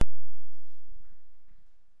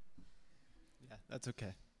That's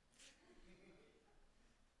okay.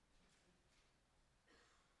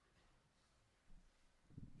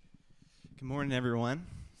 Good morning, everyone.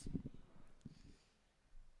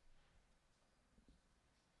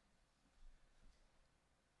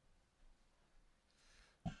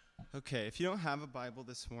 Okay, if you don't have a Bible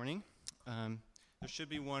this morning, there should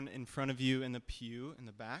be one in front of you in the pew in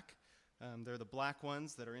the back. They're the black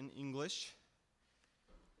ones that are in English.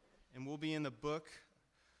 And we'll be in the book,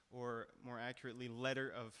 or more accurately,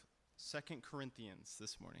 letter of 2 Corinthians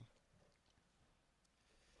this morning.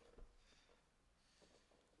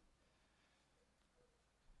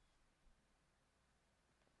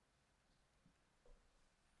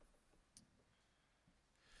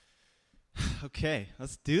 Okay,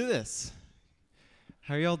 let's do this.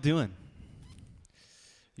 How are y'all doing?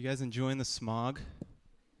 You guys enjoying the smog?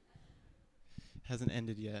 Hasn't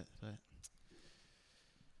ended yet, but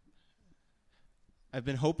I've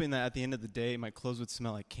been hoping that at the end of the day my clothes would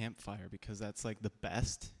smell like campfire, because that's like the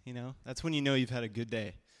best, you know? That's when you know you've had a good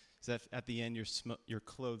day. Is that at the end your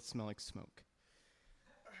clothes smell like smoke.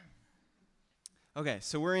 Okay,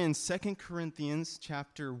 so we're in 2 Corinthians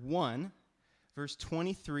chapter 1. Verse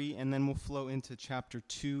 23, and then we'll flow into chapter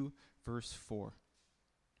 2, verse 4.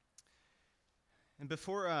 And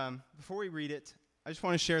before we read it, I just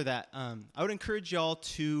want to share that I would encourage y'all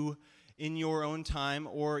to, in your own time,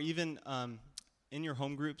 or even in your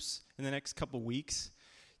home groups in the next couple weeks,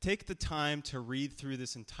 take the time to read through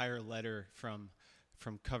this entire letter from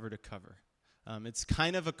cover to cover. It's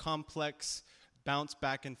kind of a complex, bounce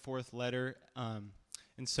back and forth letter, and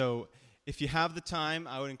so if you have the time,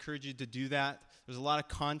 I would encourage you to do that. There's a lot of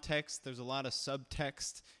context. There's a lot of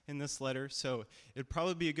subtext in this letter. So it would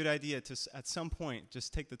probably be a good idea to, at some point,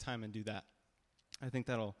 just take the time and do that. I think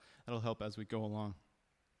that'll help as we go along.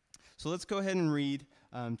 So let's go ahead and read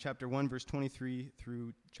chapter 1, verse 23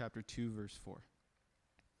 through chapter 2, verse 4.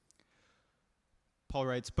 Paul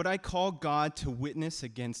writes, "But I call God to witness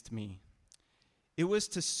against me. It was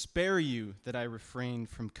to spare you that I refrained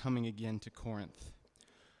from coming again to Corinth.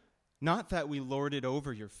 Not that we lord it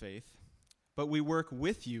over your faith, but we work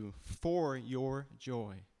with you for your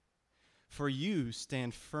joy. For you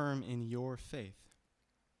stand firm in your faith.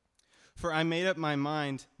 For I made up my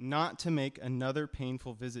mind not to make another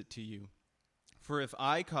painful visit to you. For if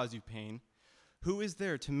I cause you pain, who is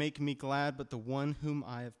there to make me glad but the one whom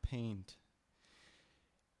I have pained?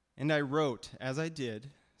 And I wrote, as I did,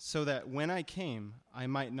 so that when I came, I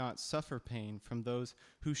might not suffer pain from those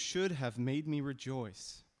who should have made me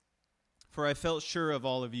rejoice. For I felt sure of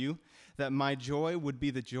all of you, that my joy would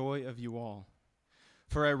be the joy of you all.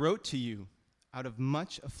 For I wrote to you out of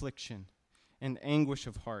much affliction and anguish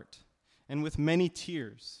of heart, and with many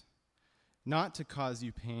tears, not to cause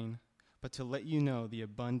you pain, but to let you know the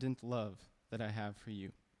abundant love that I have for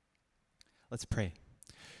you." Let's pray.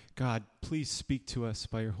 God, please speak to us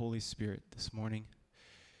by your Holy Spirit this morning.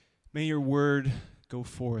 May your word go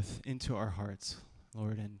forth into our hearts,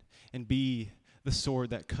 Lord, and be the sword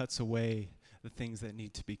that cuts away the things that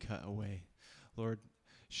need to be cut away. Lord,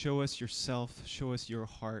 show us yourself, show us your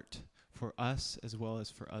heart for us as well as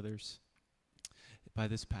for others by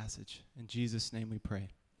this passage. In Jesus' name we pray.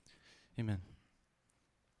 Amen.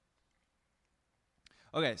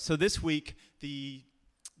 Okay, so this week, the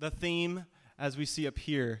theme, as we see up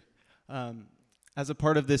here, as a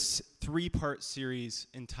part of this 3-part series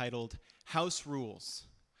entitled House Rules,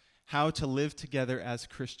 How to Live Together as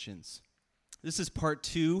Christians. This is part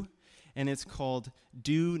 2, and it's called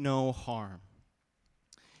Do No Harm.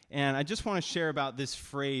 And I just want to share about this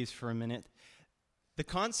phrase for a minute. The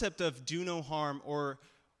concept of do no harm, or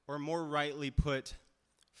more rightly put,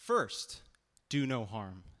 first, do no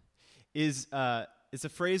harm, is a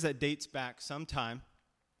phrase that dates back some time,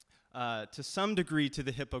 to some degree to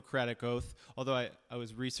the Hippocratic Oath, although I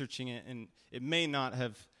was researching it, and it may not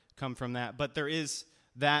have come from that, but there is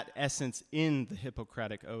that essence in the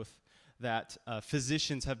Hippocratic Oath that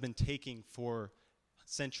physicians have been taking for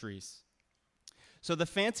centuries. So the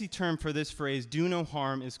fancy term for this phrase, do no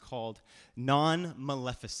harm, is called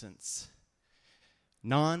non-maleficence.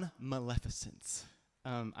 Non-maleficence.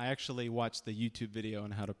 I actually watched the YouTube video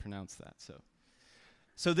on how to pronounce that.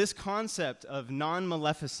 So this concept of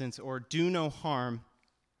non-maleficence, or do no harm,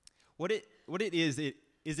 what it is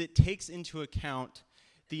it takes into account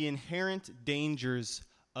the inherent dangers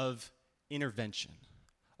of intervention,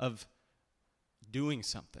 of doing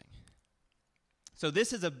something. So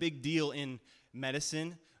this is a big deal in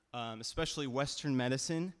medicine, especially Western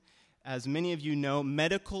medicine. As many of you know,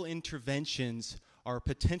 medical interventions are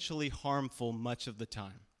potentially harmful much of the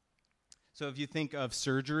time. So if you think of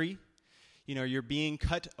surgery, you're being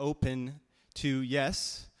cut open to,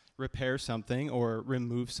 yes, repair something or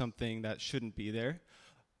remove something that shouldn't be there,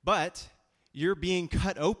 but you're being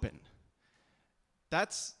cut open.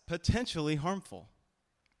 That's potentially harmful.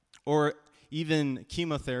 Or even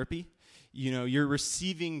chemotherapy, you're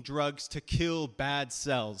receiving drugs to kill bad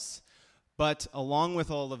cells, but along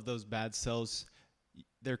with all of those bad cells,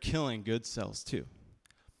 they're killing good cells too.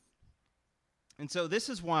 And so this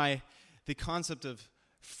is why the concept of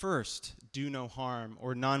first, do no harm,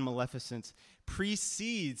 or non-maleficence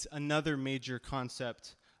precedes another major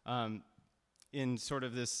concept in sort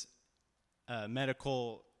of this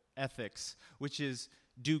medical ethics, which is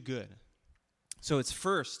do good. So it's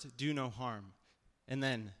first, do no harm, and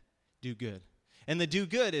then do good. And the do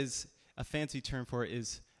good is, a fancy term for it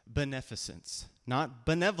is beneficence. Not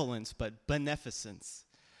benevolence, but beneficence.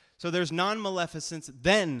 So there's non-maleficence,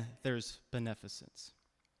 then there's beneficence.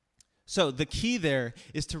 So the key there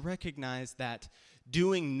is to recognize that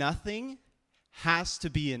doing nothing has to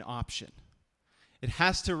be an option. It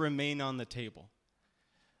has to remain on the table.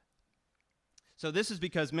 So this is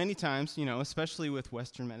because many times, especially with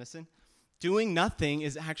Western medicine, doing nothing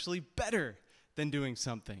is actually better than doing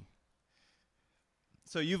something.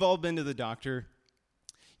 So you've all been to the doctor,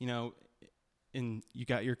 and you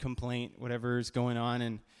got your complaint, whatever is going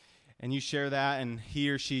on, and you share that, and he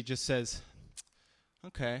or she just says,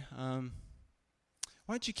 okay, why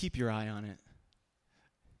don't you keep your eye on it?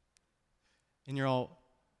 And you're all,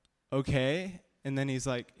 okay, and then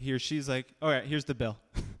he or she's like, all right, here's the bill.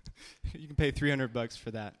 You can pay $300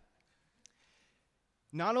 for that.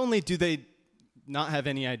 Not only do they not have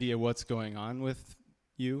any idea what's going on with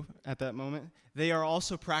you at that moment, they are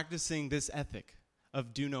also practicing this ethic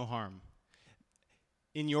of do no harm.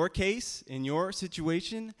 In your case, in your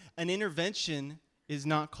situation, an intervention is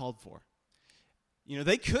not called for.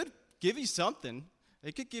 They could give you something.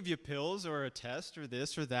 They could give you pills or a test or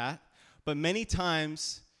this or that, but many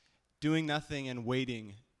times doing nothing and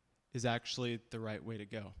waiting is actually the right way to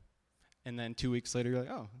go. And then 2 weeks later, you're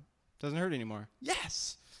like, oh, it doesn't hurt anymore.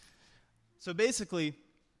 Yes! So basically,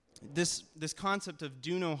 this concept of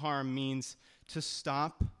do no harm means to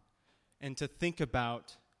stop and to think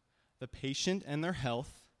about the patient and their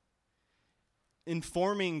health,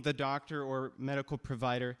 informing the doctor or medical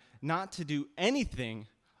provider not to do anything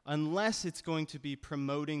unless it's going to be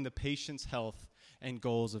promoting the patient's health and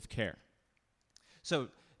goals of care. So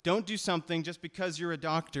don't do something just because you're a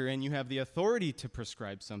doctor and you have the authority to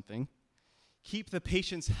prescribe something. Keep the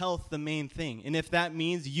patient's health the main thing. And if that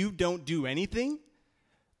means you don't do anything,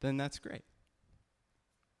 then that's great.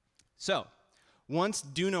 So, once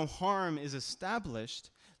do no harm is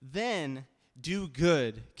established, then do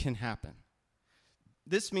good can happen.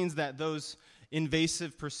 This means that those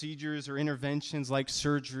invasive procedures or interventions like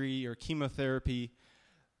surgery or chemotherapy,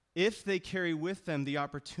 if they carry with them the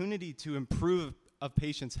opportunity to improve a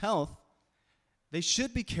patient's health, they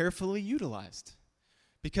should be carefully utilized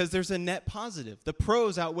because there's a net positive. The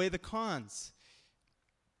pros outweigh the cons.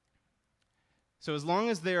 So as long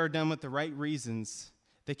as they are done with the right reasons,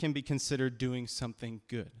 they can be considered doing something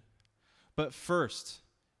good. But first,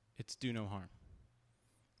 it's do no harm.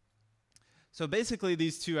 So basically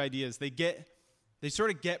these two ideas, they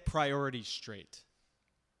sort of get priorities straight.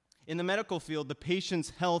 In the medical field, the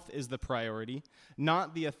patient's health is the priority,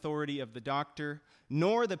 not the authority of the doctor,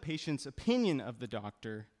 nor the patient's opinion of the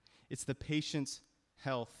doctor. It's the patient's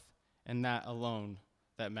health and that alone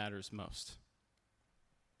that matters most.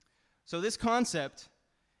 So this concept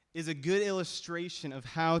is a good illustration of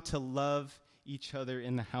how to love each other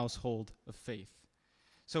in the household of faith.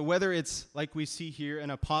 So whether it's, like we see here, an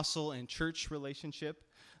apostle and church relationship,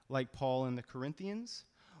 like Paul and the Corinthians,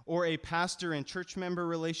 or a pastor and church member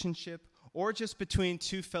relationship, or just between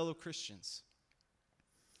two fellow Christians.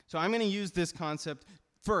 So I'm going to use this concept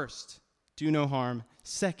first, do no harm,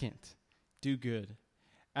 second, do good,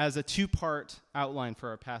 as a two-part outline for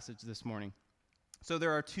our passage this morning. So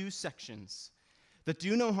there are two sections. The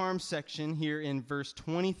do no harm section here in verse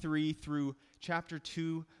 23 through chapter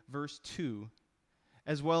 2, verse 2,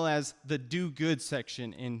 as well as the do good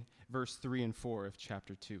section in verse 3 and 4 of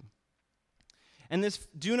chapter 2. And this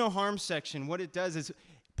do no harm section, what it does is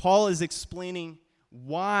Paul is explaining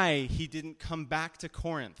why he didn't come back to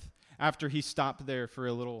Corinth after he stopped there for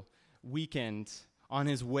a little weekend on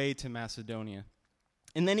his way to Macedonia.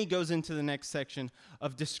 And then he goes into the next section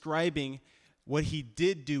of describing what he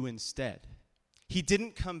did do instead. He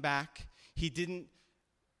didn't come back. He didn't,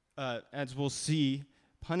 as we'll see,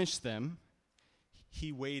 punish them.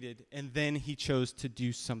 He waited, and then he chose to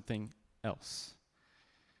do something else.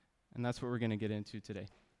 And that's what we're going to get into today.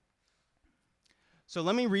 So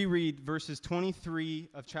let me reread verses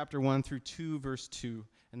 23 of chapter 1 through 2, verse 2,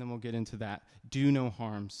 and then we'll get into that do no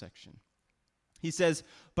harm section. He says,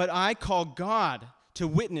 "But I call God to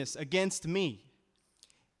witness against me.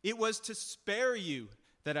 It was to spare you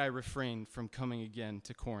that I refrained from coming again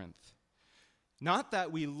to Corinth. Not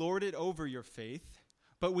that we lord it over your faith,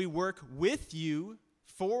 but we work with you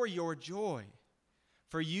for your joy,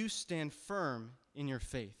 for you stand firm in your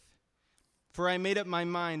faith. For I made up my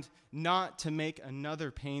mind not to make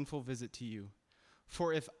another painful visit to you.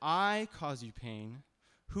 For if I cause you pain,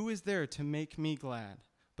 who is there to make me glad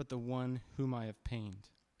but the one whom I have pained?"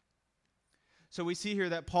 So we see here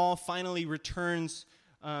that Paul finally returns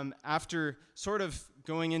after sort of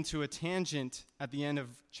going into a tangent at the end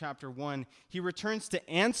of chapter 1. He returns to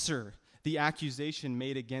answer the accusation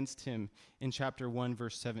made against him in chapter 1,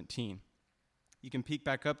 verse 17. You can peek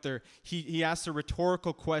back up there. He asks a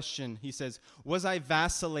rhetorical question. He says, "Was I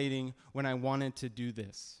vacillating when I wanted to do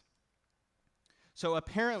this?" So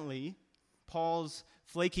apparently, Paul's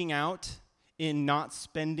flaking out in not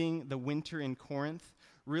spending the winter in Corinth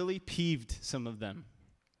really peeved some of them.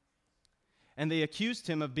 And they accused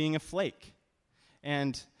him of being a flake.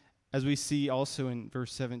 And as we see also in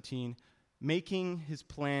verse 17, making his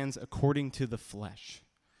plans according to the flesh.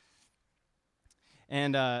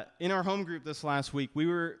 And in our home group this last week, we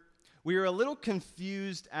were a little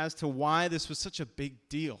confused as to why this was such a big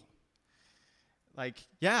deal. Like,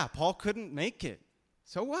 yeah, Paul couldn't make it.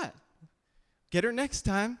 So what? Get her next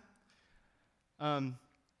time.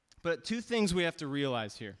 But two things we have to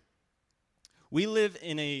realize here. We live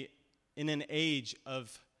in an age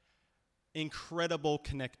of incredible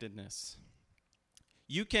connectedness.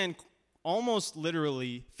 You can almost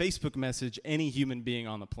literally Facebook message any human being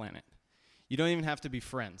on the planet. You don't even have to be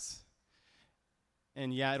friends.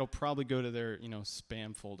 And yeah, it'll probably go to their,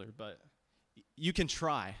 spam folder, but you can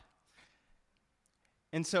try.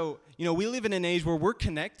 And so, we live in an age where we're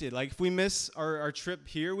connected. Like, if we miss our trip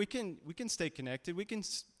here, we can stay connected. We can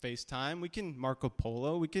FaceTime. We can Marco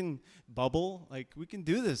Polo. We can Bubble. Like, we can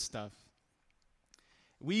do this stuff.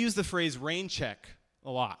 We use the phrase rain check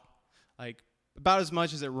a lot, like about as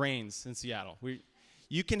much as it rains in Seattle.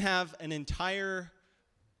 You can have an entire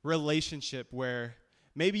relationship where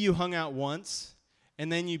maybe you hung out once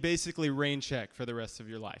and then you basically rain check for the rest of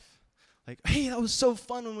your life. Like, hey, that was so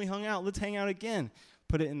fun when we hung out. Let's hang out again.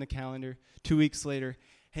 Put it in the calendar. 2 weeks later,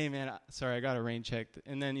 hey, man, sorry, I got a rain check.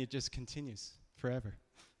 And then it just continues forever.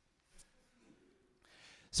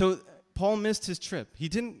 So Paul missed his trip. He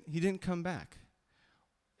didn't come back.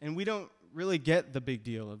 And we don't really get the big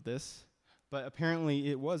deal of this, but apparently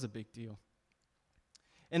it was a big deal.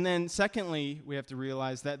 And then secondly, we have to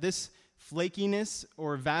realize that this flakiness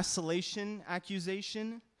or vacillation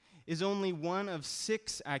accusation is only one of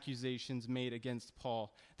 6 accusations made against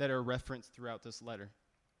Paul that are referenced throughout this letter.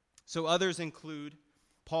 So others include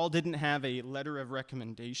Paul didn't have a letter of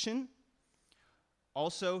recommendation.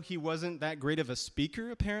 Also, he wasn't that great of a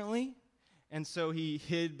speaker, apparently, and so he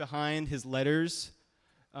hid behind his letters.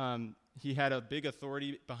 He had a big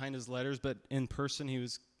authority behind his letters, but in person he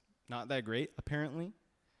was not that great, apparently.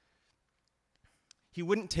 He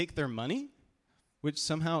wouldn't take their money, which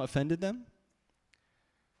somehow offended them.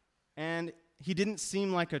 And he didn't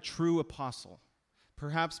seem like a true apostle,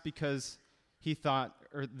 perhaps because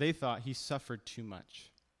they thought he suffered too much.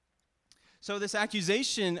 So this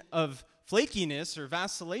accusation of flakiness or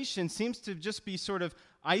vacillation seems to just be sort of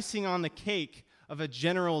icing on the cake of a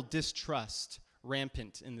general distrust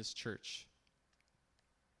rampant in this church.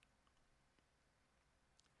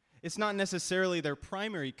 It's not necessarily their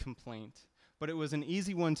primary complaint, but it was an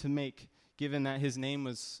easy one to make given that his name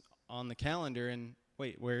was on the calendar and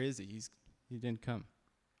wait, where is he? He didn't come.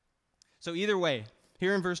 So either way,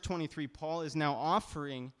 here in verse 23, Paul is now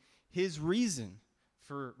offering his reason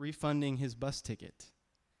for refunding his bus ticket.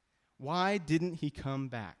 Why didn't he come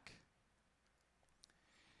back?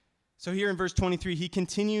 So here in verse 23, he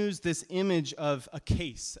continues this image of a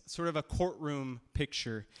case, sort of a courtroom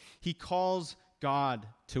picture. He calls God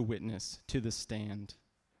to witness, to the stand.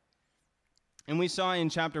 And we saw in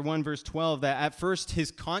chapter 1, verse 12, that at first his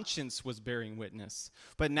conscience was bearing witness,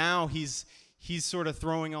 but now he's sort of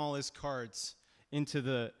throwing all his cards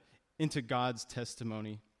into God's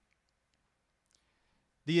testimony.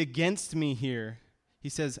 The against me here, he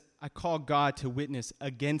says, I call God to witness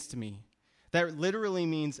against me. That literally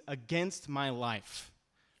means against my life.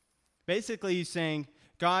 Basically, he's saying,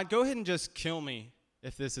 God, go ahead and just kill me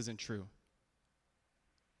if this isn't true.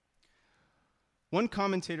 One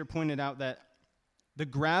commentator pointed out that the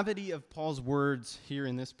gravity of Paul's words here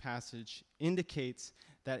in this passage indicates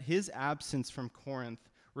that his absence from Corinth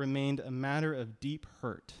remained a matter of deep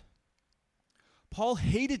hurt. Paul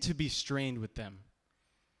hated to be strained with them.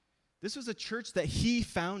 This was a church that he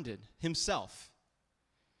founded himself.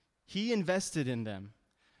 He invested in them.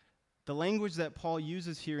 The language that Paul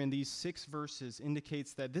uses here in these 6 verses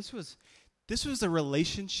indicates that this was a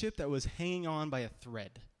relationship that was hanging on by a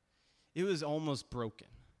thread. It was almost broken.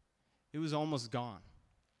 It was almost gone.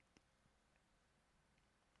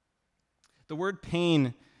 The word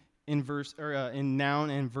pain in noun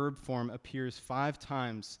and verb form appears 5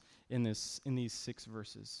 times in these 6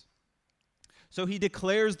 verses. So he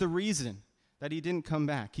declares the reason that he didn't come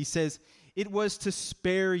back. He says, "It was to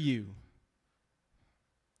spare you."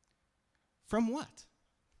 From what?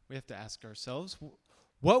 We have to ask ourselves,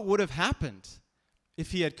 what would have happened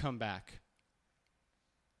if he had come back?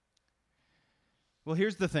 Well,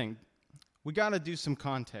 here's the thing. We got to do some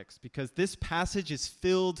context because this passage is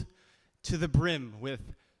filled to the brim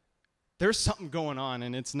with there's something going on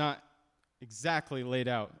and it's not exactly laid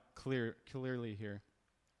out clearly here.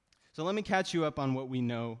 So let me catch you up on what we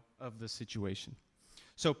know of the situation.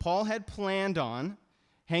 So Paul had planned on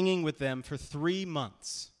hanging with them for 3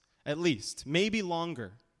 months, at least, maybe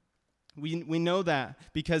longer. We know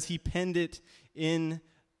that because he penned it in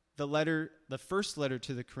the first letter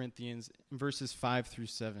to the Corinthians, in verses 5 through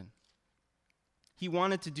 7. He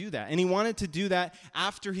wanted to do that, and he wanted to do that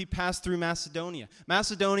after he passed through Macedonia.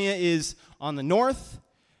 Macedonia is on the north,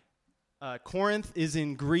 Corinth is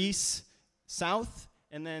in Greece, south,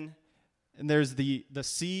 and there's the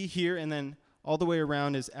sea here, and then all the way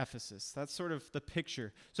around is Ephesus. That's sort of the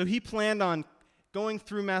picture. So he planned on going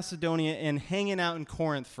through Macedonia and hanging out in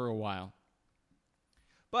Corinth for a while.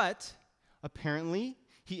 But apparently,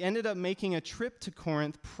 he ended up making a trip to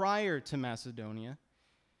Corinth prior to Macedonia,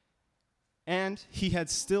 and he had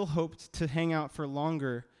still hoped to hang out for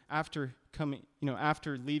longer after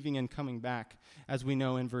leaving and coming back, as we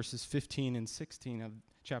know in verses 15 and 16 of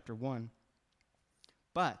chapter 1.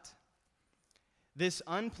 But this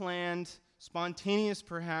unplanned, spontaneous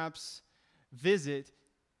perhaps, visit,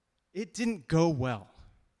 it didn't go well.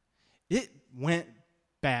 It went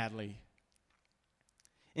badly.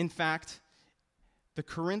 In fact, the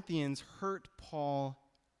Corinthians hurt Paul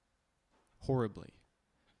horribly.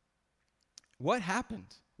 What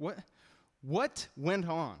happened? What went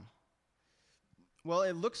on? Well,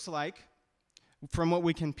 it looks like, from what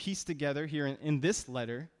we can piece together here in this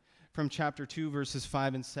letter, from chapter 2, verses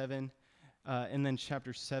 5 and 7, and then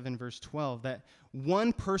chapter 7, verse 12, that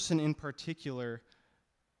one person in particular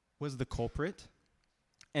was the culprit,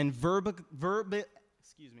 and verbally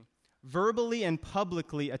and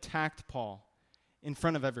publicly attacked Paul in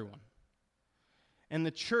front of everyone. And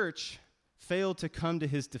the church failed to come to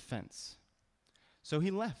his defense. So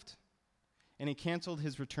he left, and he canceled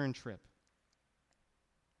his return trip.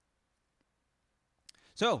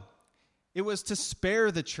 So, it was to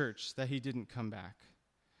spare the church that he didn't come back.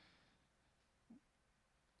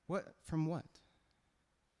 From what?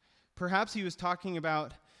 Perhaps he was talking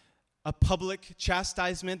about a public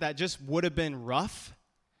chastisement that just would have been rough,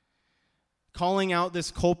 calling out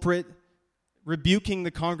this culprit, rebuking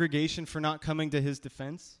the congregation for not coming to his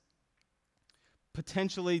defense,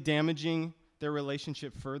 potentially damaging their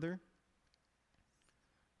relationship further.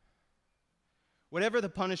 Whatever the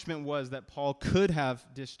punishment was that Paul could have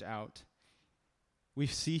dished out, we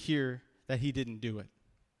see here that he didn't do it.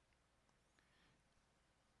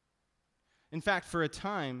 In fact, for a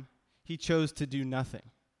time, he chose to do nothing.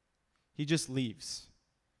 He just leaves.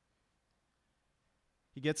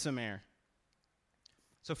 He gets some air.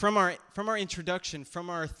 So from our introduction, from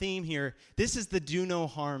our theme here, this is the do no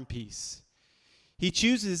harm piece. He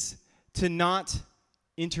chooses to not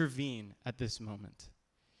intervene at this moment.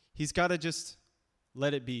 He's got to just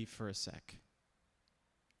let it be for a sec.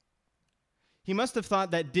 He must have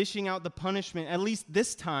thought that dishing out the punishment, at least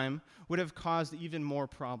this time, would have caused even more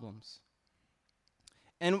problems.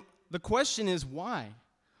 And the question is why?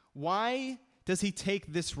 Why does he take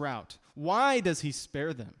this route? Why does he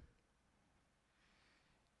spare them?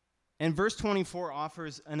 And verse 24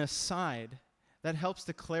 offers an aside that helps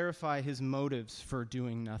to clarify his motives for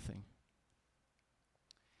doing nothing.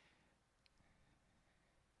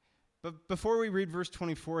 But before we read verse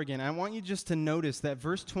 24 again, I want you just to notice that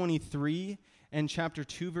verse 23 and chapter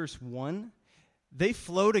 2, verse 1, they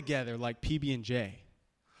flow together like PB&J.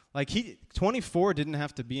 Like 24 didn't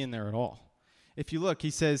have to be in there at all. If you look, he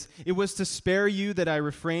says, "It was to spare you that I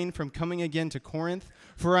refrained from coming again to Corinth,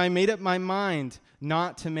 for I made up my mind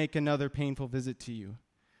not to make another painful visit to you."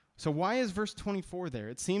 So why is verse 24 there?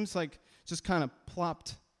 It seems like just kind of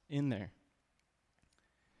plopped in there.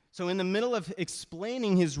 So in the middle of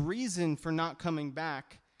explaining his reason for not coming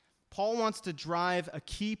back, Paul wants to drive a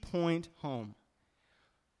key point home.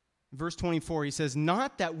 Verse 24, he says,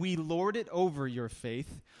 "Not that we lord it over your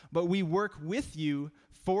faith, but we work with you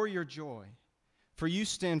for your joy, for you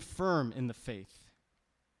stand firm in the faith."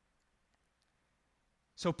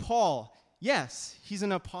 So Paul, yes, he's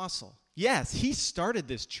an apostle. Yes, he started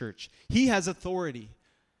this church. He has authority,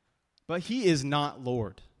 but he is not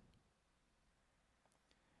Lord.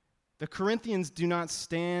 The Corinthians do not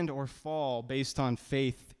stand or fall based on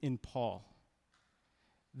faith in Paul.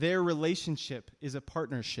 Their relationship is a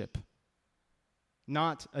partnership,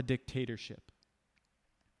 not a dictatorship.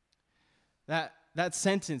 That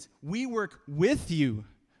sentence, "we work with you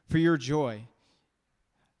for your joy,"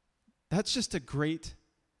 that's just a great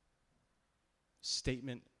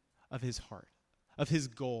statement of his heart, of his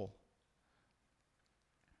goal.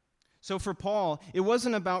 So for Paul, it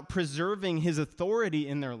wasn't about preserving his authority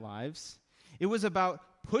in their lives. It was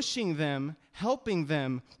about pushing them, helping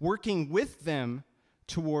them, working with them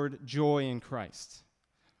toward joy in Christ.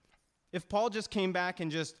 If Paul just came back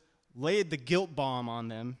and just laid the guilt bomb on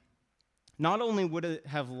them, not only would it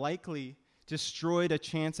have likely destroyed a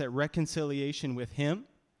chance at reconciliation with him,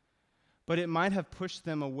 but it might have pushed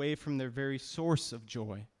them away from their very source of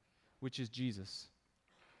joy, which is Jesus.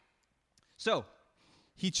 So,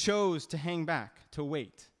 he chose to hang back, to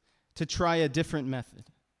wait, to try a different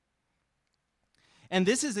method. And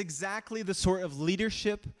this is exactly the sort of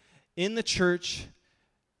leadership in the church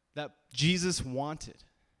that Jesus wanted.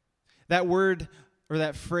 That word, or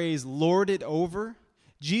that phrase, "lord it over,"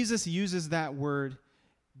 Jesus uses that word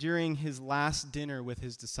during his last dinner with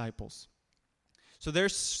his disciples. So they're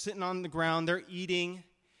sitting on the ground, they're eating,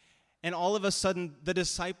 and all of a sudden the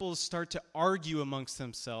disciples start to argue amongst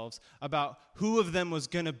themselves about who of them was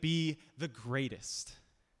going to be the greatest.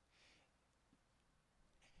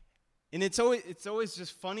 And it's always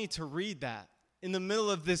just funny to read that. In the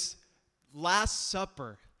middle of this Last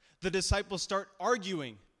Supper, the disciples start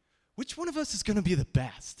arguing, which one of us is going to be the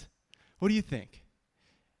best? What do you think?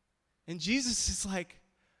 And Jesus is like,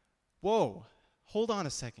 whoa, hold on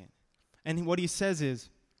a second. And what he says is,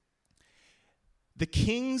 the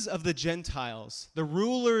kings of the Gentiles, the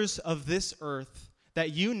rulers of this earth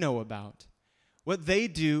that you know about, what they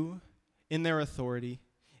do in their authority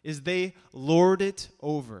is they lord it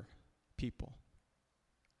over people.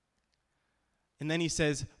 And then he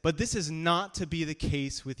says, but this is not to be the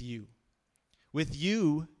case with you. With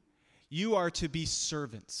you, you are to be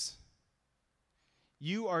servants.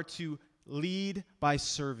 You are to lead by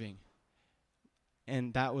serving.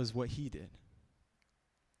 And that was what he did.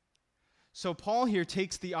 So Paul here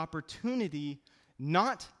takes the opportunity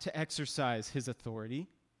not to exercise his authority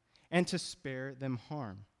and to spare them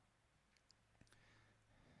harm.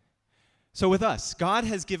 So with us, God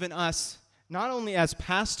has given us, not only as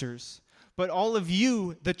pastors, but all of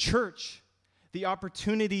you, the church, the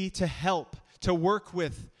opportunity to help, to work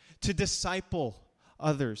with, to disciple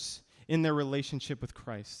others in their relationship with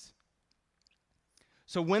Christ.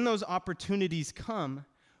 So when those opportunities come,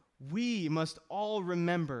 we must all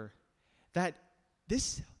remember that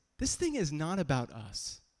this thing is not about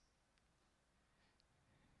us.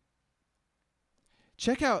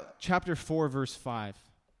 Check out chapter 4, verse 5.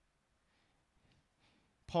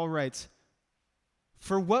 Paul writes,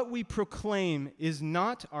 "For what we proclaim is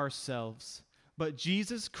not ourselves, but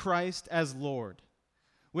Jesus Christ as Lord,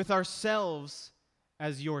 with ourselves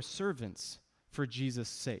as your servants for Jesus'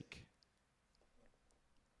 sake."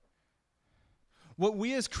 What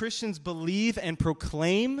we as Christians believe and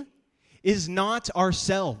proclaim is not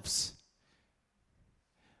ourselves.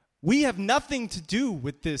 We have nothing to do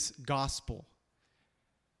with this gospel.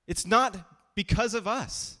 It's not because of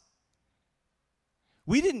us.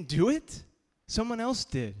 We didn't do it. Someone else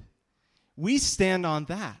did. We stand on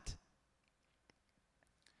that.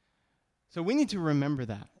 So we need to remember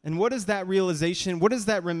that. And what does that realization, what does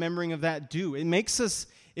that remembering of that do? It makes us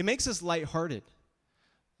lighthearted.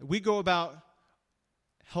 We go about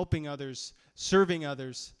helping others, serving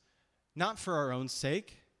others, not for our own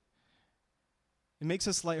sake. It makes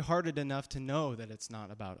us lighthearted enough to know that it's not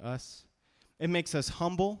about us. It makes us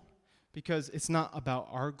humble because it's not about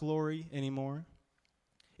our glory anymore.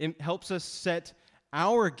 It helps us set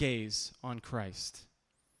our gaze on Christ.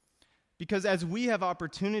 Because as we have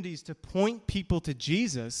opportunities to point people to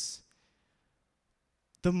Jesus,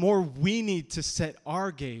 the more we need to set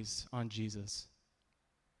our gaze on Jesus.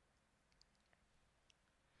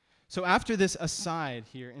 So after this aside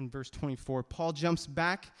here in verse 24, Paul jumps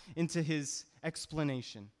back into his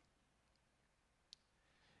explanation.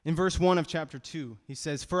 In verse 1 of chapter 2, he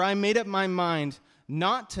says, "For I made up my mind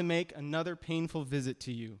not to make another painful visit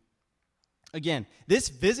to you." Again, this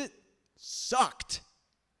visit sucked.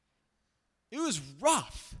 It was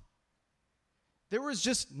rough. there was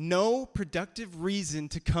just no productive reason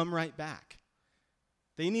to come right back.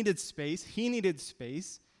 They needed space. He needed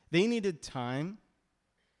space. They needed time.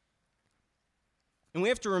 And we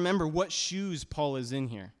have to remember what shoes Paul is in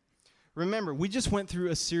here. Remember, we just went through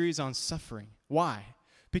a series on suffering. Why?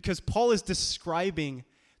 Because Paul is describing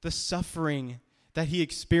the suffering that he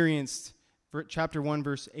experienced, chapter 1,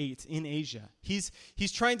 verse 8, in Asia. He's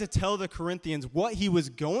trying to tell the Corinthians what he was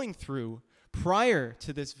going through prior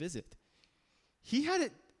to this visit. He had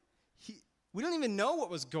it, we don't even know what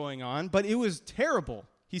was going on, but it was terrible.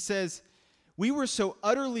 He says, we were so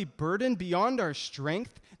utterly burdened beyond our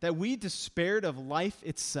strength that we despaired of life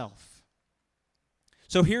itself.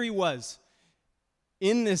 So here he was,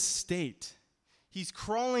 in this state. He's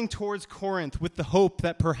crawling towards Corinth with the hope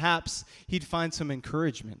that perhaps he'd find some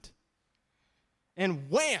encouragement. And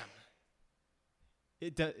wham!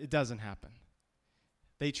 It doesn't happen.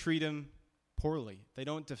 They treat him poorly. They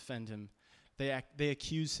don't defend him. They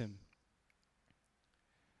accuse him.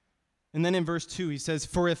 And then in verse 2, he says,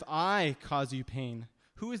 "For if I cause you pain,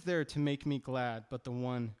 who is there to make me glad but the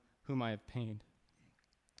one whom I have pained?"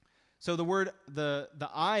 So the word, the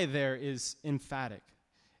I there is emphatic.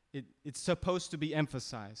 It's supposed to be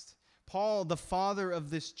emphasized. Paul, the father of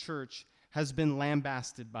this church, has been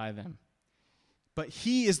lambasted by them. But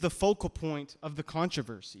he is the focal point of the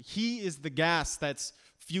controversy. He is the gas that's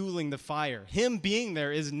fueling the fire. Him being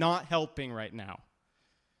there is not helping right now.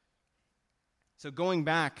 So going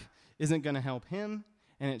back isn't going to help him,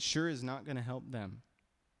 and it sure is not going to help them.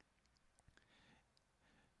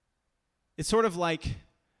 It's sort of like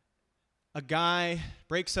a guy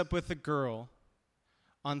breaks up with a girl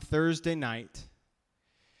on Thursday night,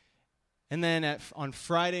 and then on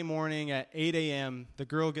Friday morning at 8 a.m., the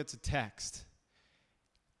girl gets a text.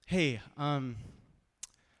 "Hey, I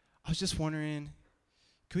was just wondering,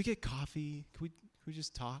 can we get coffee? Can we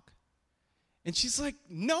just talk?" And she's like,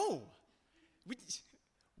 "No.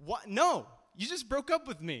 What? No, you just broke up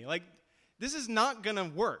with me. Like, this is not going to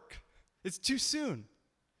work. It's too soon."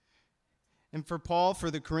 And for Paul,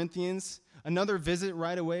 for the Corinthians, another visit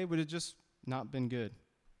right away would have just not been good.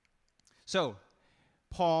 So,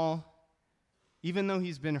 Paul, even though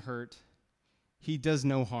he's been hurt, he does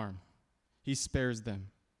no harm. He spares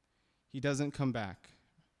them. He doesn't come back.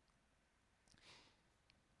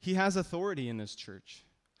 He has authority in this church,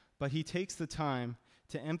 but he takes the time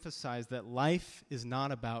to emphasize that life is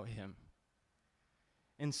not about him.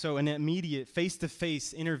 And so an immediate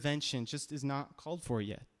face-to-face intervention just is not called for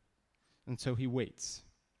yet. And so he waits.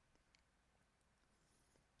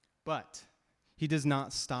 But he does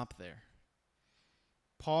not stop there.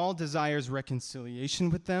 Paul desires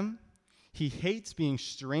reconciliation with them. He hates being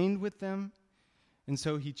strained with them. And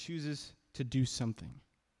so he chooses to do something.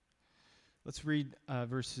 Let's read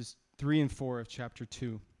verses 3 and 4 of chapter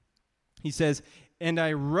 2. He says, "And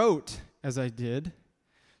I wrote as I did,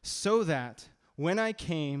 so that when I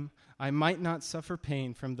came, I might not suffer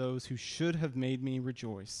pain from those who should have made me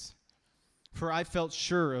rejoice. For I felt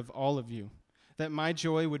sure of all of you, that my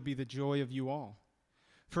joy would be the joy of you all.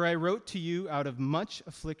 For I wrote to you out of much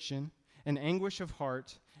affliction and anguish of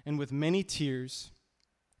heart and with many tears,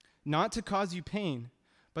 not to cause you pain,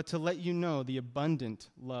 but to let you know the abundant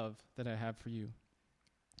love that I have for you."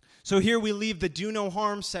 So here we leave the do no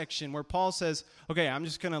harm section where Paul says, okay, I'm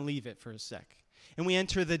just going to leave it for a sec. And we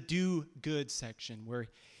enter the do good section where,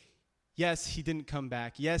 yes, he didn't come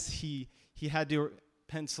back. Yes, he had to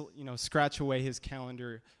scratch away his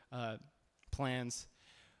calendar plans.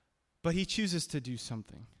 But he chooses to do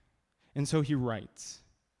something. And so he writes.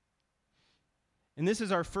 And this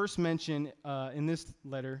is our first mention in this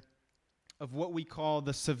letter of what we call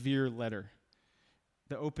the severe letter.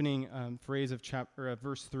 The opening phrase of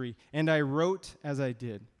verse 3. "And I wrote as I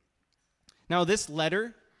did." Now this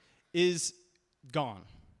letter is gone.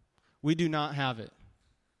 We do not have it.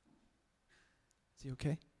 Is he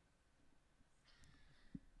okay?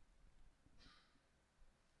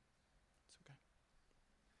 It's okay.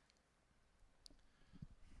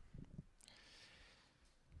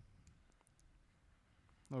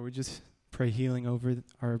 Lord, we just pray healing over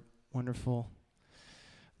our wonderful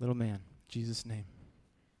little man. In Jesus' name.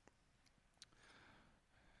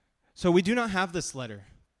 So we do not have this letter,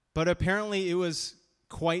 but apparently it was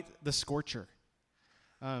quite the scorcher.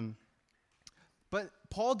 But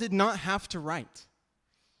Paul did not have to write.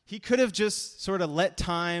 He could have just sort of let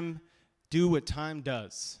time do what time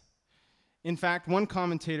does. In fact, one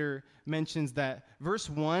commentator mentions that verse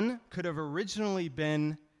 1 could have originally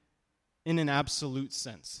been in an absolute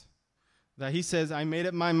sense. That he says, "I made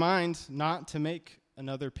up my mind not to make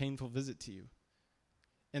another painful visit to you."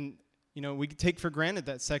 And we could take for granted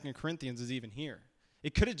that 2 Corinthians is even here.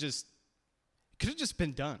 It could have could have just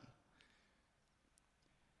been done.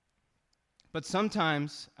 But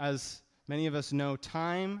sometimes, as many of us know,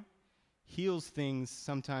 time heals things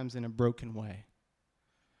sometimes in a broken way.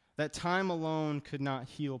 That time alone could not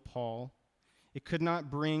heal Paul. It could not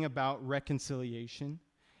bring about reconciliation.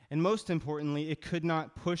 And most importantly, it could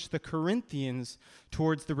not push the Corinthians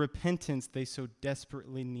towards the repentance they so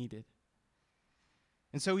desperately needed.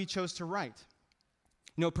 And so he chose to write.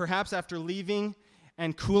 Perhaps after leaving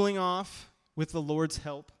and cooling off with the Lord's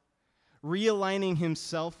help, realigning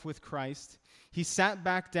himself with Christ, he sat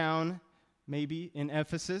back down, maybe in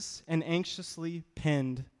Ephesus, and anxiously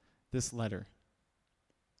penned this letter.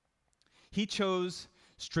 He chose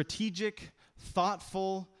strategic,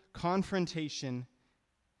 thoughtful confrontation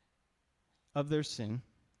of their sin,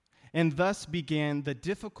 and thus began the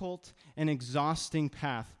difficult and exhausting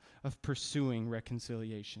path of pursuing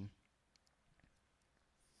reconciliation.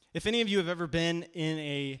 If any of you have ever been in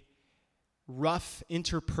a rough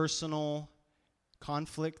interpersonal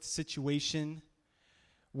conflict situation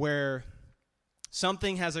where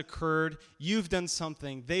something has occurred, you've done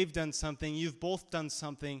something, they've done something, you've both done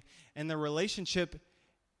something, and the relationship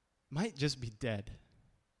might just be dead.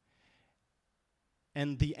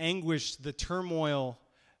 And the anguish, the turmoil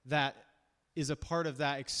that is a part of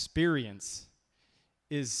that experience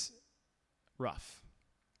is rough.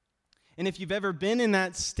 And if you've ever been in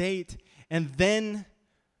that state and then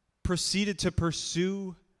proceeded to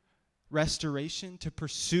pursue restoration, to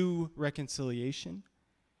pursue reconciliation,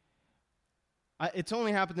 it's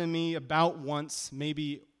only happened to me about once,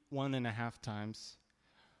 maybe 1.5 times.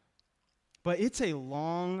 But it's a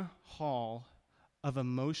long haul of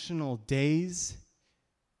emotional days,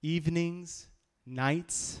 evenings,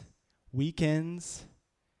 nights, weekends.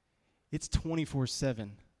 It's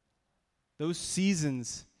 24/7. Those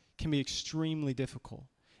seasons can be extremely difficult.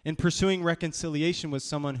 And pursuing reconciliation with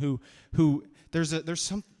someone who there's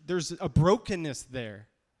a brokenness there.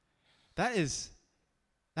 That is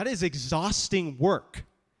exhausting work,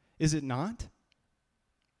 is it not?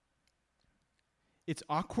 It's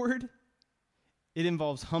awkward. It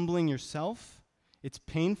involves humbling yourself. It's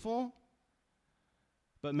painful,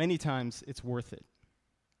 but many times it's worth it.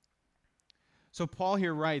 So Paul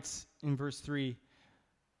here writes in verse 3,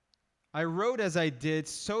 I wrote as I did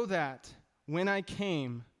so that when I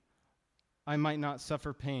came, I might not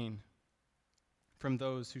suffer pain from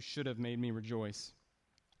those who should have made me rejoice.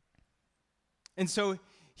 And so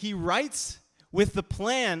he writes with the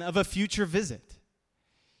plan of a future visit.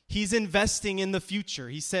 He's investing in the future.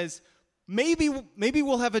 He says, maybe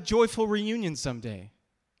we'll have a joyful reunion someday.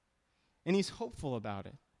 And he's hopeful about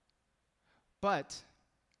it. But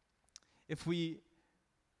if we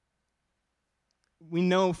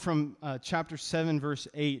know from chapter 7, verse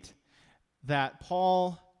 8, that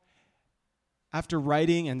Paul, after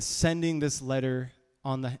writing and sending this letter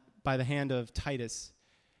by the hand of Titus,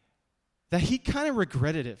 that he kind of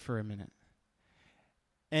regretted it for a minute.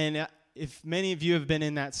 And if many of you have been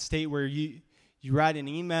in that state where you write an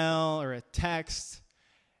email or a text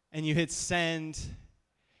and you hit send,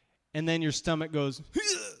 and then your stomach goes,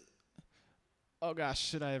 oh gosh,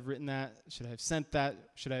 should I have written that? Should I have sent that?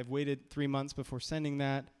 Should I have waited 3 months before sending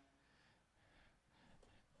that?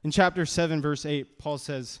 In chapter 7, verse 8, Paul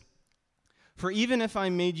says, for even if I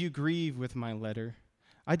made you grieve with my letter,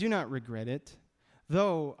 I do not regret it,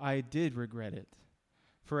 though I did regret it,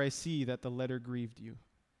 for I see that the letter grieved you.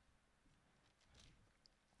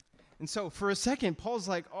 And so for a second, Paul's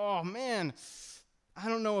like, oh man, I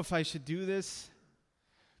don't know if I should do this,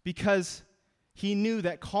 because he knew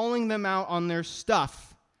that calling them out on their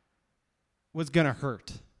stuff was going to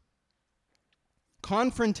hurt.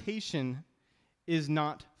 Confrontation is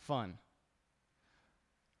not fun.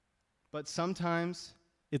 But sometimes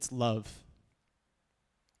it's love.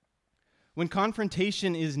 When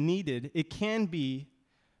confrontation is needed, it can be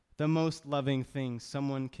the most loving thing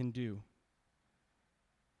someone can do.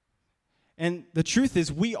 And the truth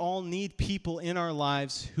is, we all need people in our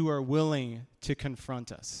lives who are willing to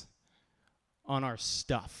confront us on our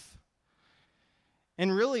stuff.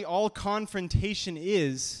 And really, all confrontation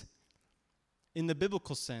is, in the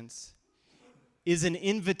biblical sense, is an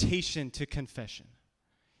invitation to confession.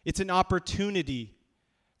 It's an opportunity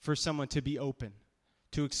for someone to be open,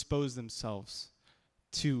 to expose themselves,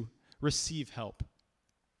 to receive help.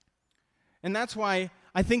 And that's why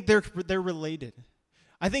I think they're related.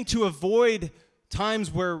 I think to avoid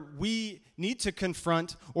times where we need to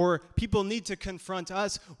confront or people need to confront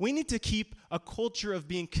us, we need to keep a culture of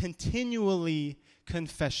being continually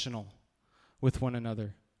confessional with one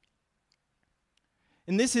another.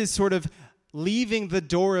 And this is sort of leaving the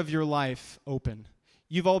door of your life open.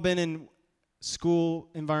 You've all been in school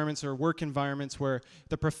environments or work environments where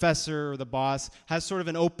the professor or the boss has sort of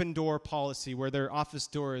an open door policy where their office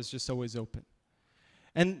door is just always open.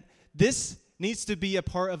 And this needs to be a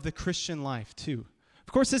part of the Christian life too.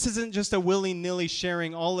 Of course, this isn't just a willy-nilly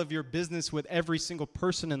sharing all of your business with every single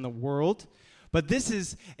person in the world, but this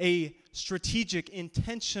is a strategic,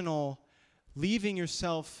 intentional, leaving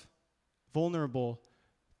yourself vulnerable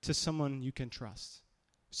to someone you can trust,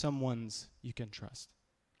 someones you can trust.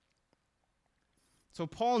 So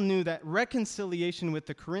Paul knew that reconciliation with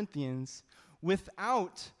the Corinthians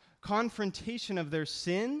without confrontation of their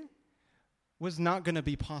sin was not going to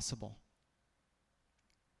be possible.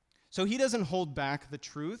 So he doesn't hold back the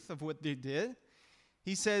truth of what they did.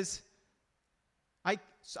 He says,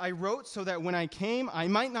 I wrote so that when I came, I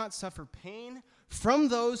might not suffer pain from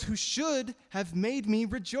those who should have made me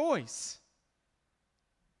rejoice.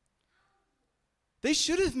 They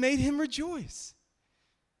should have made him rejoice.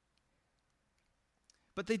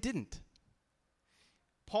 But they didn't.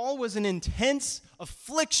 Paul was in intense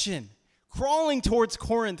affliction, crawling towards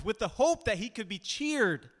Corinth with the hope that he could be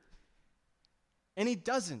cheered. And he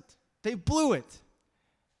doesn't. They blew it.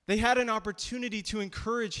 They had an opportunity to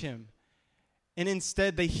encourage him. And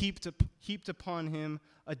instead, they heaped upon him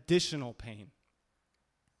additional pain.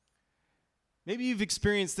 Maybe you've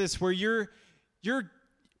experienced this where you're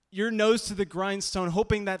nose to the grindstone,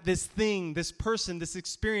 hoping that this thing, this person, this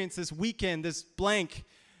experience, this weekend, this blank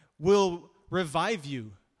will revive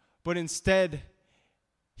you. But instead,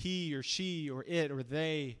 he or she or it or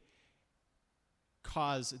they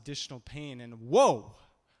cause additional pain. And whoa,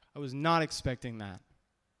 I was not expecting that.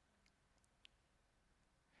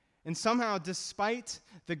 And somehow, despite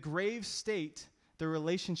the grave state the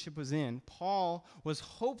relationship was in, Paul was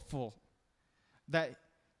hopeful that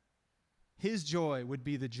his joy would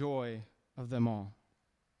be the joy of them all.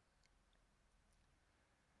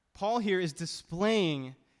 Paul here is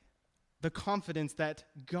displaying the confidence that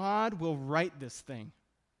God will right this thing.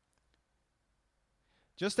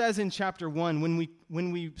 Just as in chapter 1,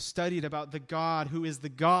 when we studied about the God who is the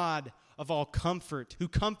God of all comfort, who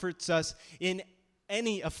comforts us in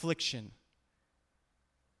any affliction,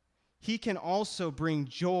 he can also bring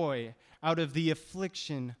joy out of the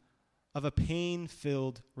affliction of a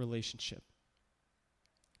pain-filled relationship.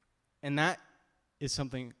 And that is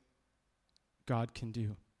something God can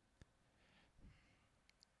do.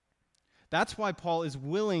 That's why Paul is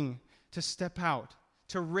willing to step out,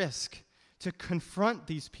 to risk, to confront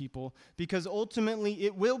these people, because ultimately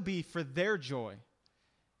it will be for their joy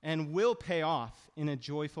and will pay off in a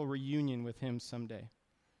joyful reunion with him someday.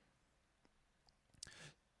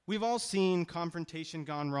 We've all seen confrontation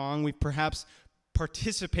gone wrong. We've perhaps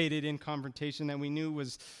participated in confrontation that we knew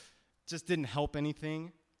just didn't help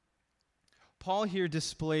anything. Paul here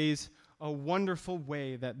displays a wonderful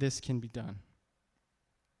way that this can be done.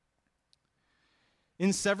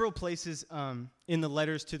 In several places in the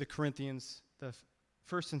letters to the Corinthians, the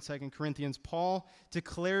 1st and 2nd Corinthians, Paul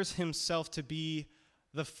declares himself to be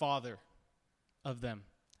the father of them,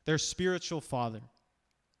 their spiritual father.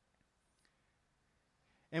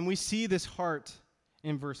 And we see this heart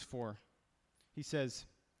in verse 4. He says,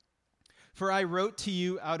 "For I wrote to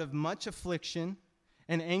you out of much affliction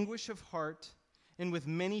and anguish of heart and with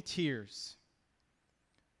many tears,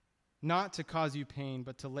 not to cause you pain,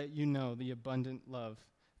 but to let you know the abundant love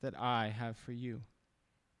that I have for you."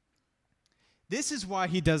 This is why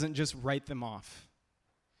he doesn't just write them off.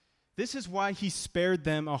 This is why he spared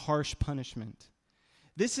them a harsh punishment.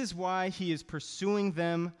 This is why he is pursuing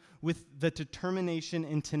them with the determination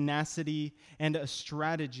and tenacity and a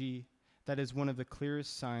strategy that is one of the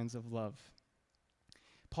clearest signs of love.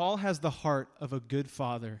 Paul has the heart of a good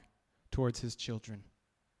father towards his children.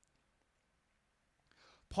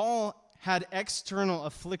 Paul had external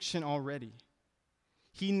affliction already.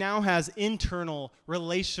 He now has internal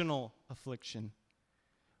relational affliction,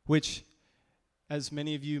 which, as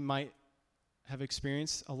many of you might have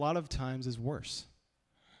experienced, a lot of times is worse.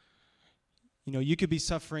 You know, you could be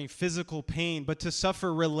suffering physical pain, but to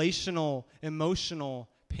suffer relational, emotional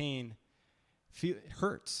pain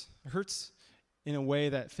hurts. It hurts in a way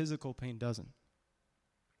that physical pain doesn't.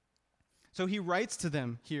 So he writes to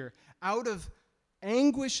them here, out of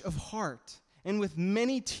anguish of heart and with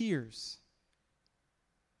many tears.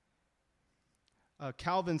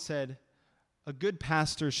 Calvin said, "A good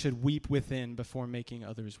pastor should weep within before making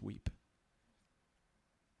others weep."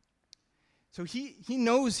 So he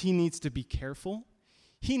knows he needs to be careful.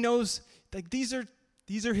 He knows that these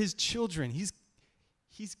are his children.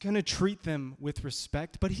 He's going to treat them with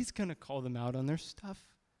respect, but he's going to call them out on their stuff.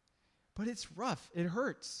 But it's rough. It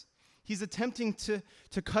hurts. He's attempting to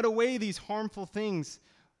cut away these harmful things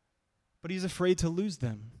but he's afraid to lose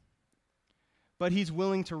them. But he's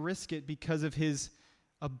willing to risk it because of his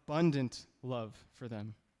abundant love for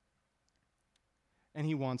them. And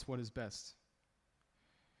he wants what is best.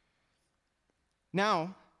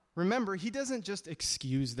 Now, remember, he doesn't just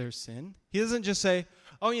excuse their sin. He doesn't just say,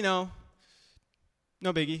 oh, no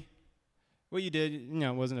biggie. What you did,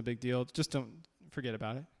 wasn't a big deal. Just don't forget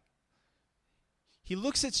about it. He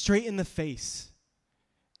looks it straight in the face.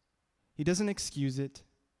 He doesn't excuse it.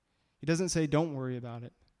 He doesn't say, don't worry about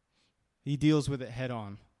it. He deals with it head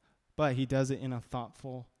on, but he does it in a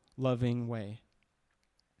thoughtful, loving way.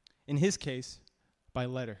 In his case, by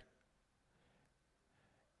letter.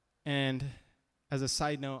 And as a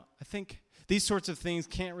side note, I think these sorts of things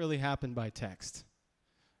can't really happen by text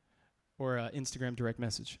or Instagram direct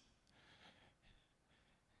message.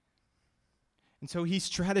 And so he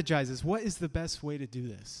strategizes, what is the best way to do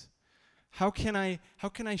this? How can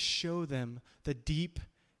I show them the deep,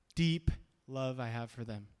 deep love I have for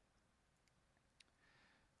them?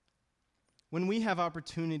 When we have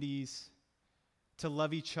opportunities to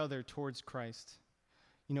love each other towards Christ,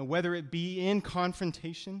 whether it be in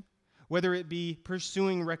confrontation, whether it be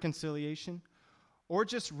pursuing reconciliation, or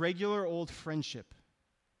just regular old friendship,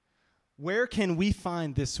 where can we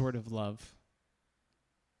find this sort of love?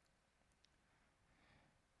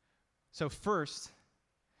 So first,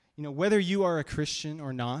 whether you are a Christian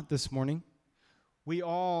or not this morning, we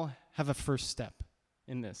all have a first step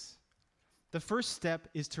in this. The first step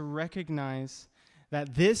is to recognize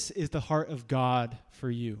that this is the heart of God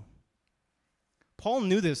for you. Paul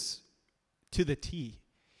knew this to the T.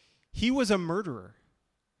 He was a murderer,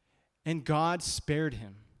 and God spared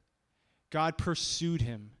him. God pursued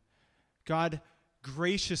him. God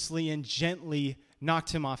graciously and gently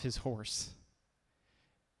knocked him off his horse,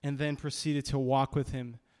 and then proceeded to walk with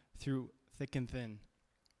him through thick and thin.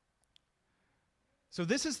 So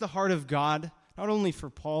this is the heart of God, not only for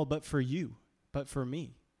Paul, but for you, but for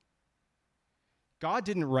me. God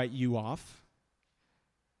didn't write you off.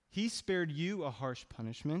 He spared you a harsh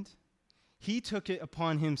punishment. He took it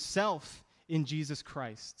upon himself in Jesus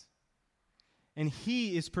Christ. And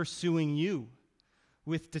he is pursuing you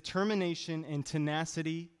with determination and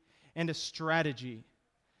tenacity and a strategy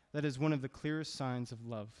that is one of the clearest signs of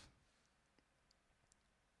love.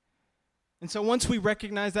 And so once we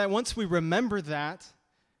recognize that, once we remember that,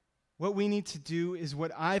 what we need to do is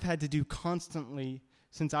what I've had to do constantly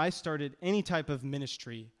since I started any type of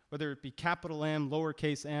ministry, whether it be capital M,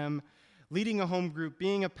 lowercase m, leading a home group,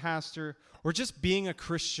 being a pastor, or just being a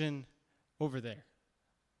Christian over there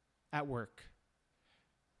at work.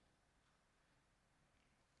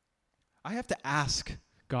 I have to ask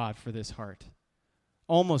God for this heart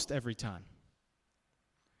almost every time.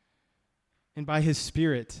 And by his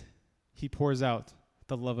Spirit, he pours out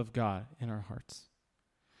the love of God in our hearts.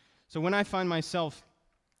 So when I find myself,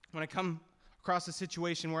 when I come across a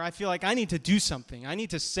situation where I feel like I need to do something, I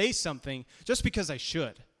need to say something just because I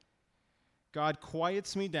should, God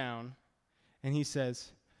quiets me down and he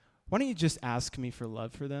says, why don't you just ask me for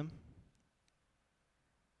love for them?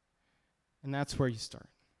 And that's where you start.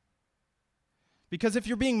 Because if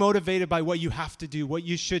you're being motivated by what you have to do, what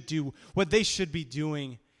you should do, what they should be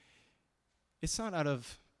doing, it's not out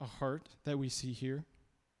of a heart that we see here,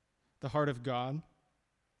 the heart of God.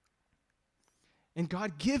 And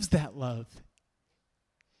God gives that love.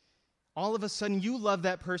 All of a sudden, you love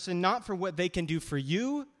that person not for what they can do for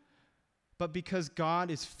you, but because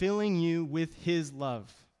God is filling you with his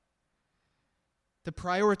love. To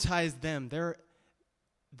prioritize them,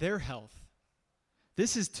 their health.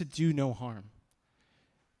 This is to do no harm.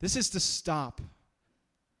 This is to stop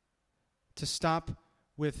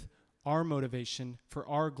with our motivation for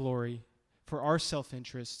our glory, for our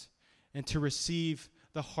self-interest, and to receive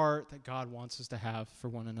the heart that God wants us to have for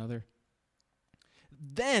one another.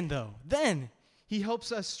 Then he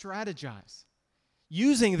helps us strategize,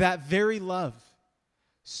 using that very love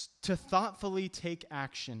to thoughtfully take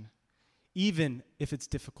action, even if it's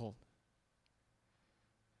difficult.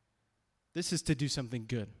 This is to do something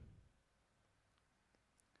good.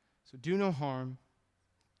 So do no harm,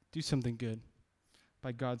 do something good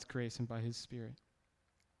by God's grace and by his Spirit.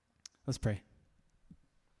 Let's pray.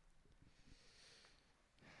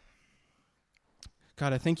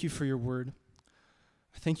 God, I thank you for your word.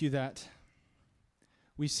 I thank you that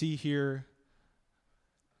we see here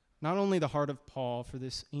not only the heart of Paul for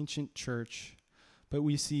this ancient church, but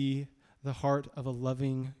we see the heart of a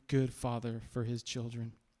loving, good father for his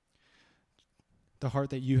children. The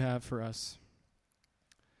heart that you have for us.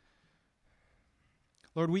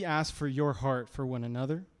 Lord, we ask for your heart for one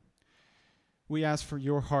another. We ask for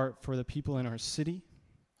your heart for the people in our city.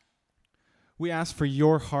 We ask for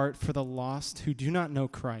your heart for the lost who do not know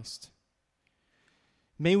Christ.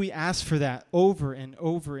 May we ask for that over and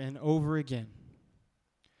over and over again.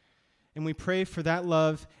 And we pray for that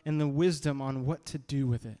love and the wisdom on what to do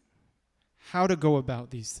with it, how to go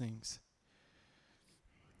about these things.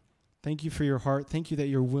 Thank you for your heart. Thank you that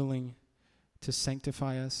you're willing to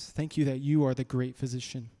sanctify us. Thank you that you are the great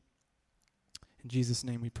physician. In Jesus'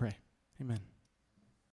 name we pray. Amen.